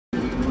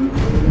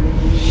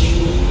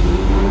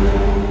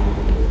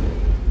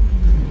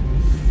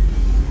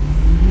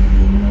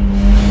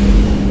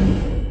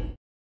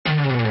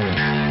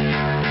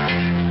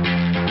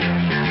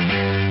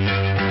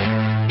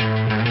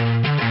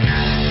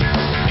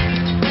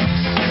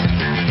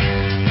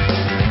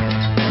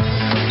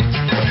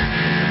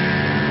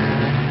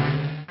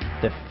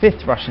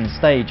fifth Russian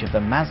stage of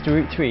the Mazda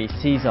Route 3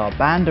 sees our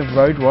band of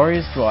road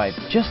warriors drive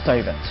just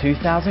over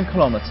 2,000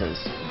 kilometers.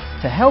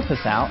 To help us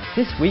out,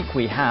 this week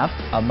we have,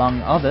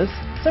 among others,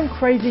 some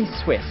crazy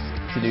Swiss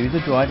to do the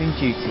driving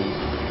duties.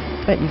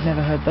 Bet you've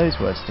never heard those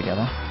words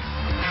together.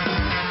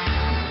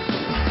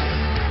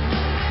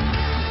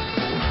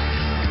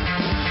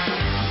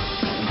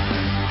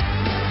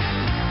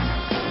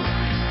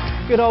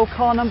 Good old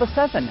car number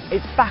 7,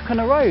 it's back on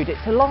the road,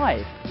 it's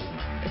alive.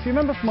 If you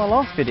remember from our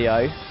last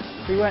video,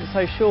 we weren't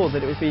so sure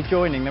that it would be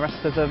joining the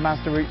rest of the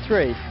Mazda Route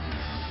 3.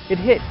 It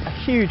hit a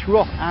huge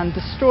rock and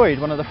destroyed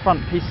one of the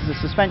front pieces of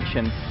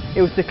suspension.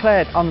 It was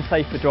declared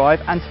unsafe for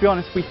drive, and to be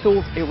honest we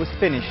thought it was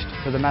finished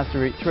for the Mazda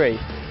Route 3.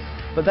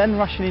 But then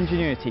Russian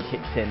ingenuity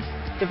kicked in.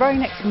 The very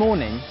next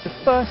morning, the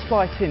first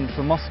flight in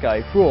from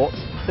Moscow brought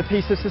the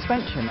piece of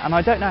suspension, and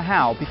I don't know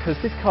how because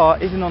this car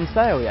isn't on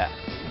sale yet.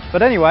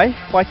 But anyway,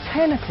 by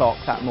 10 o'clock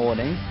that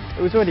morning,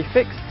 it was already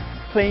fixed,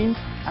 cleaned,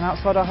 and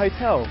outside our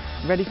hotel,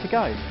 ready to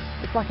go.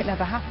 It's like it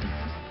never happened.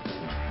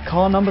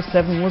 Car number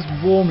 7 was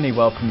warmly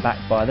welcomed back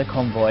by the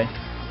convoy.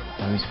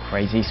 Those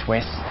crazy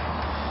Swiss.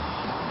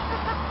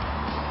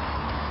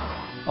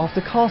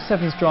 After car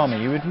 7's drama,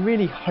 you would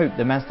really hope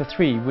the Mazda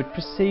 3 would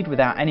proceed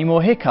without any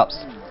more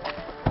hiccups.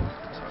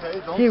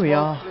 Here we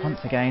are, once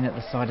again at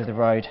the side of the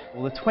road.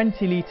 Well, the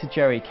 20-litre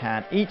jerry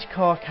can each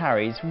car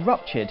carries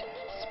ruptured,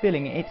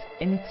 spilling its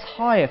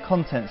entire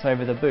contents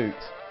over the boot.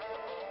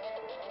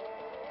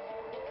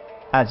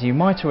 As you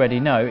might already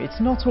know, it's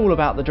not all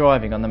about the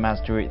driving on the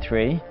Mazda Route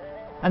 3,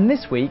 and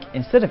this week,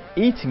 instead of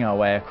eating our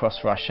way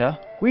across Russia,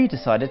 we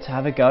decided to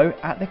have a go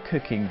at the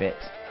cooking bit.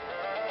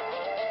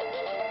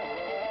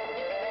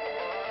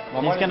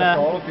 He's going to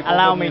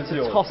allow me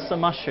to toss some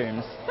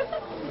mushrooms.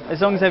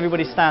 As long as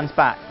everybody stands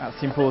back, that's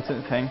the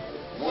important thing.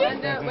 When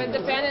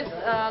the pan is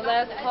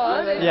less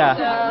hot,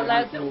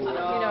 yeah.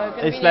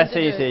 It's less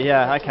easy,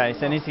 yeah, okay,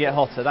 so it needs to get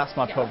hotter, that's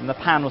my problem. The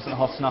pan wasn't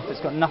hot enough, it's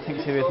got nothing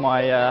to do with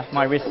my,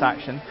 my wrist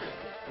action.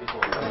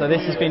 So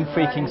this has been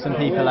freaking some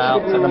people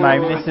out at the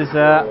moment. This is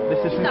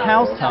some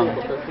cow's tongue,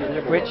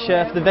 which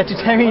for the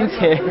vegetarians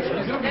here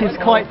is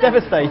quite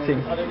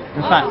devastating.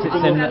 In fact, it's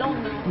in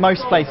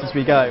most places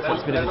we go, so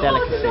it's a bit of a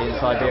delicacy in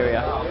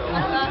Siberia.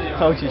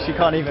 Told you, she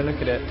can't even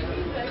look at it.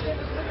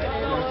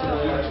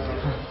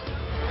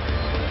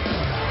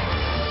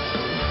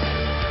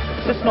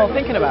 Just not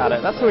thinking about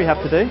it, that's all we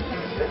have to do.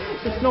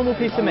 Just a normal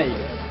piece of meat.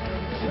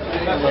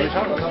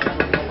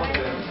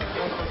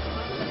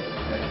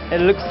 It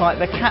looks like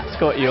the cat's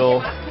got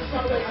your...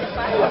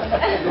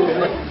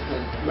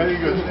 Very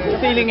good.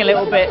 Feeling a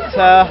little bit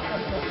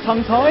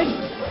tongue-tied?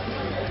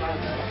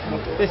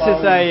 This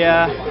is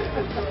a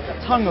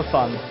tongue of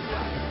fun.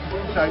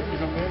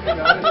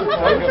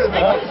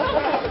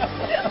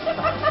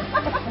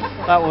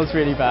 That was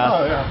really bad.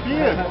 Oh,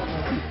 yeah.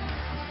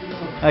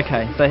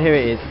 Okay, so here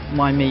it is,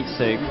 my meat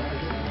soup.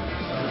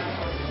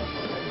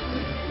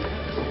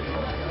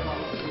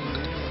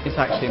 It's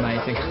actually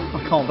amazing. I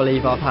can't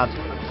believe I've had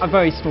a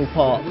very small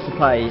part to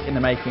play in the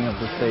making of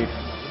the soup.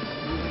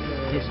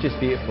 It's just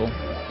beautiful.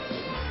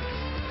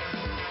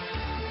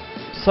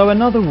 So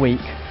another week,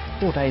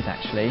 4 days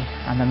actually,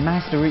 and the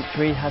Mazda Route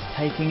 3 has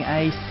taken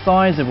a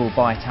sizable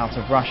bite out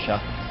of Russia.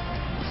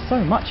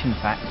 So much in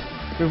fact,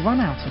 we've run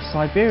out of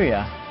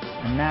Siberia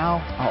and now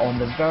are on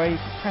the very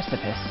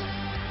precipice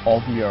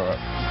of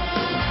Europe.